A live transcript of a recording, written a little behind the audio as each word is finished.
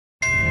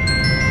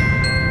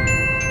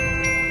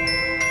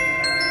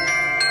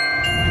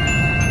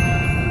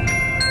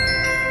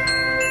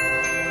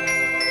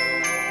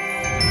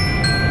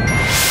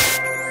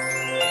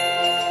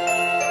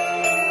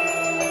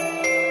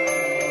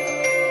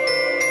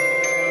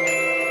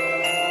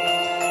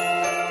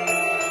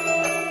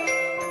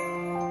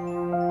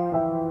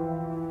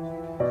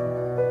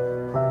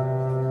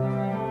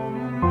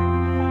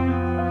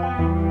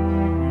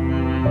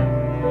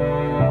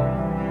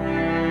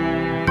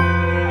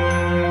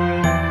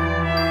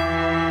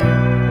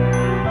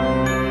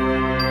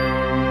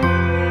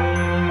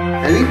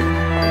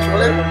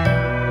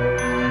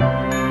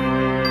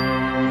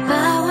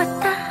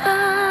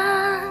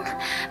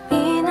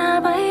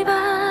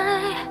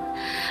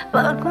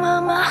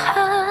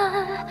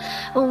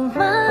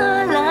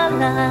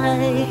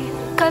sana'y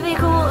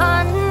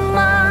kabiguan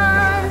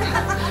man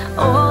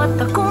o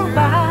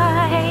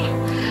tagumpay,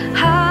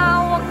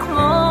 hawak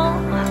mo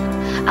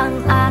ang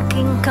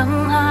aking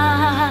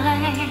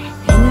kamay.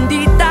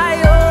 Hindi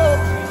tayo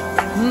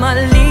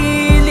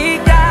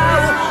maliligaw,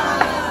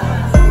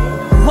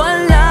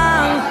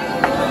 walang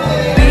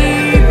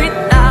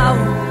bibitaw,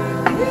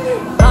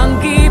 ang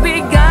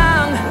ibig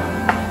ang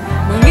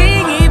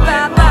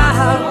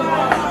mangingibabaw,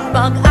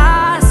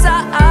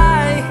 pag-asa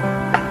ay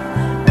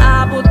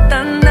abot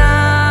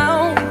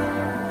tanaw.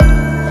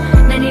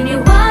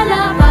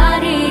 Naniniwala pa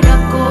rin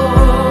ako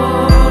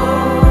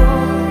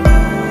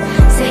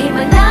sa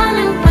himala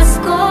ng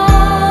Pasko,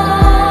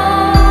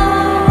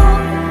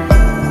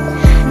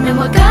 na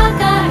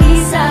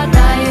magkakaisa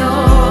tayo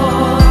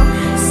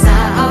sa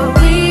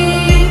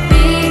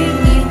awiting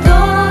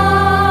ito.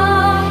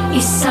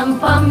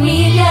 Isang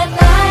pamilya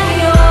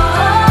tayo,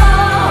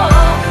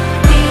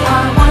 we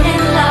are one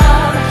in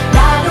love,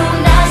 lalo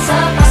na sa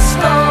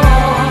Pasko.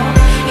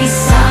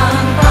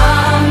 Isang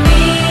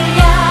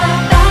pamilya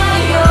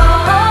tayo,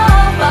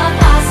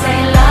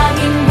 pag-asa'y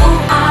laging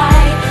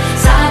buhay,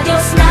 sa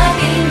Diyos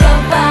nating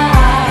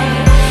gabay.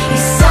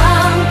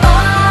 Isang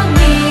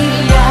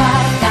pamilya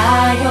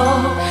tayo,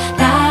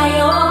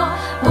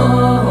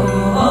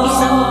 oh.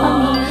 Isang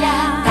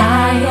pamilya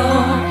tayo,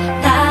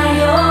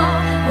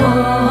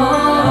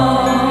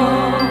 oh.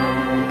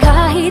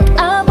 Kahit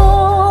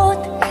abot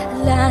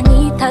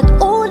langit at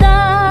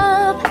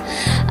ulap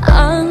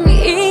ang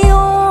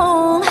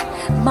iyong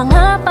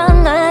mga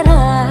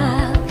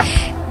pangarap,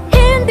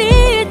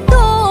 hindi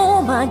ito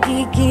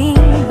magiging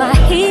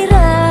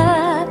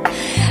mahirap,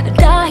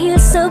 dahil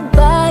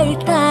sabay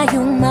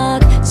tayong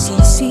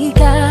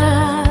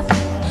magsisigap.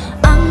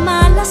 Ang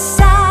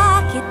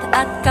malasakit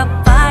at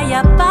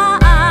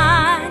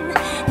kapayapaan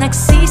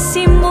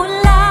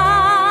nagsisimula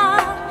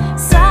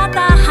sa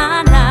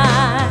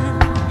tahanan.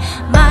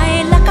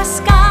 May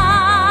lakas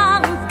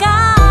kang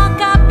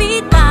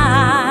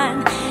kakapitan,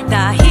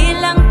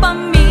 dahil ang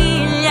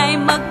pamilya'y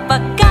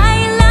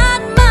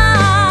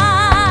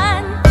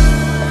magpakailanman.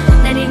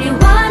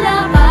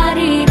 Naniniwala pa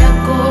rin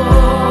ako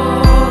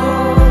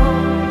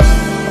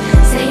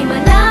sa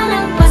himala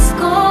ng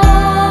Pasko,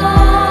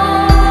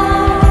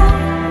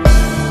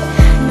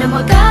 na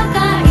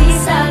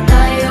magkakaisa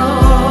tayo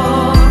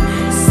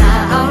sa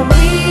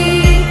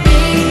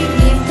awiting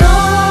ito.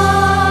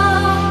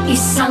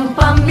 Isang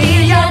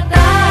pamilya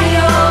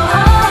tayo,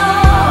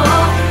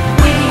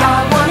 we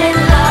are one in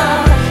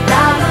love,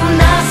 lalo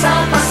na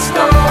sa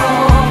Pasko.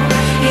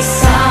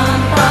 Isang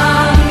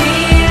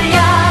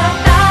pamilya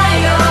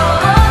tayo,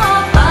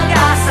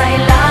 pag-asa'y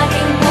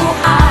laging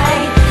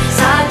buhay,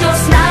 sa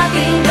Diyos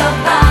nating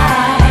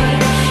gabay.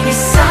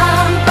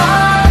 Isang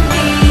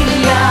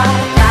pamilya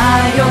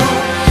tayo, oh.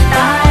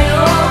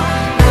 Tayo, oh.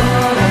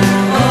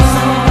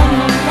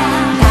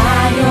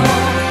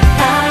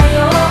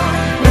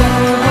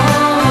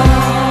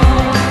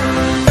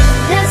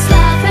 Let's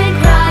laugh and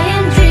cry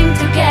and dream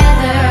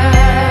together.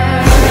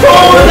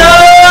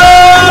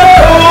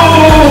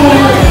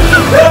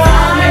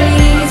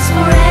 Families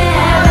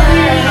forever.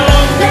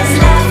 Let's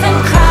laugh and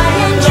cry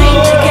and dream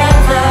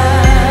together.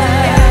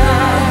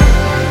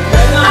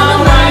 Ano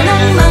man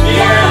ang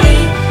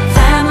mangyari,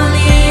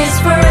 family is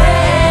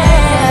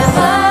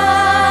forever.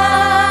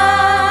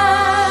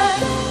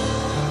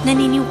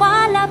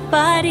 Naniniwala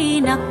pa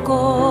rin ako.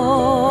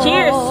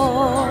 Cheers!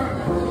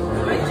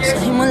 Sa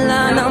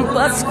himala ng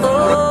Pasko,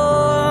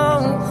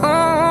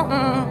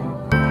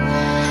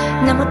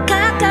 na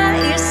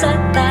magkakaisa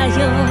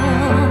tayo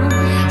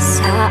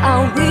sa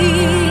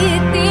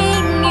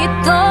awiting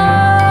ito.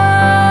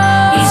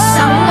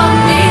 Isang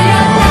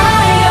pamilya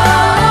tayo,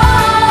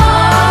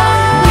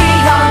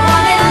 we are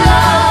one in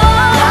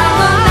love,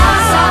 lalo na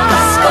sa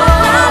Pasko.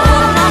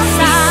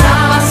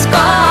 Isang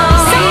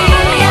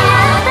pamilya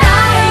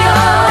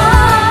tayo,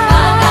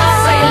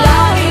 pag-asa'y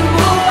laging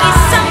buhay,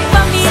 isang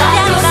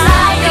pamilya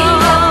tayo.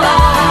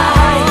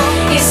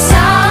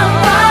 Isang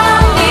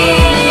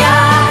pamilya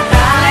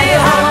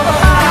tayo,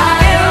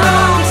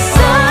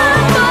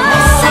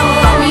 isang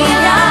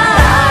pamilya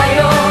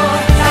tayo.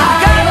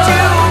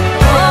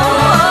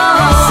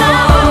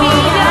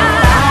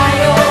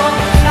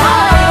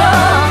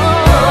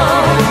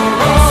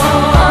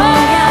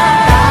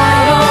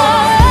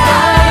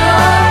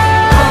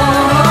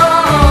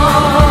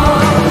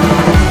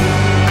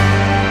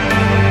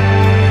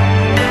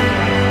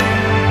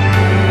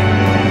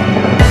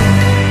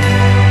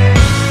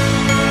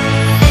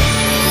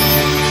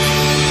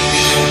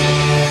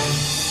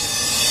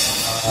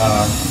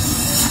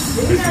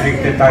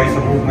 Restricted tayo sa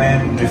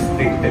movement,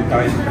 restricted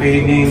tayo sa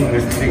training,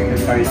 restricted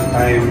tayo sa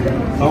time.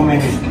 So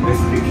many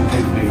restrictions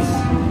in place.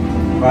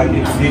 But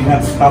it did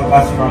not stop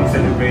us from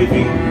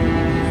celebrating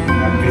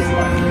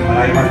Christmas.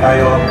 Malayo man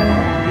tayo,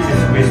 this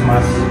is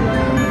Christmas.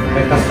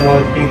 Let us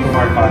all think of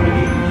our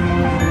family,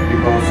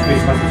 because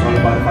Christmas is all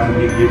about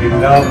family, giving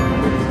love,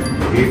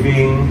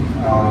 giving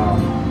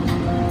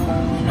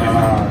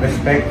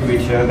respect to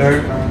each other,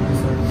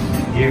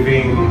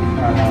 giving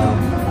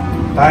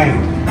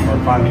time for for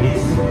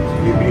families.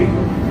 We bring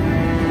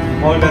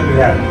all that we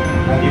have.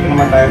 Nandito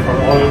naman tayo for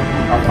all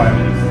our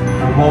families.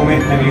 Ang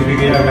moment na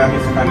ibigay lang namin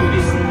sa kanila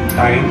is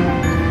time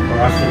for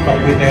us to talk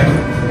with them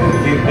and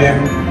give them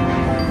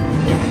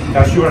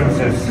the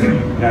assurances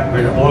that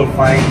we're all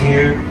fine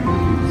here,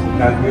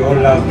 that we all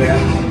love them,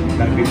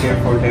 that we care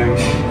for them,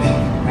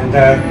 and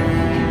that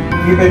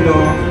even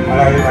though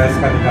malayo tayo sa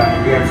kanila,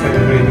 we are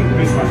celebrating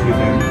Christmas with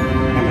them,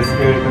 and the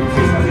spirit of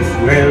Christmas is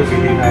well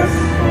within us.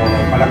 So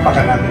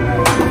palakpakan natin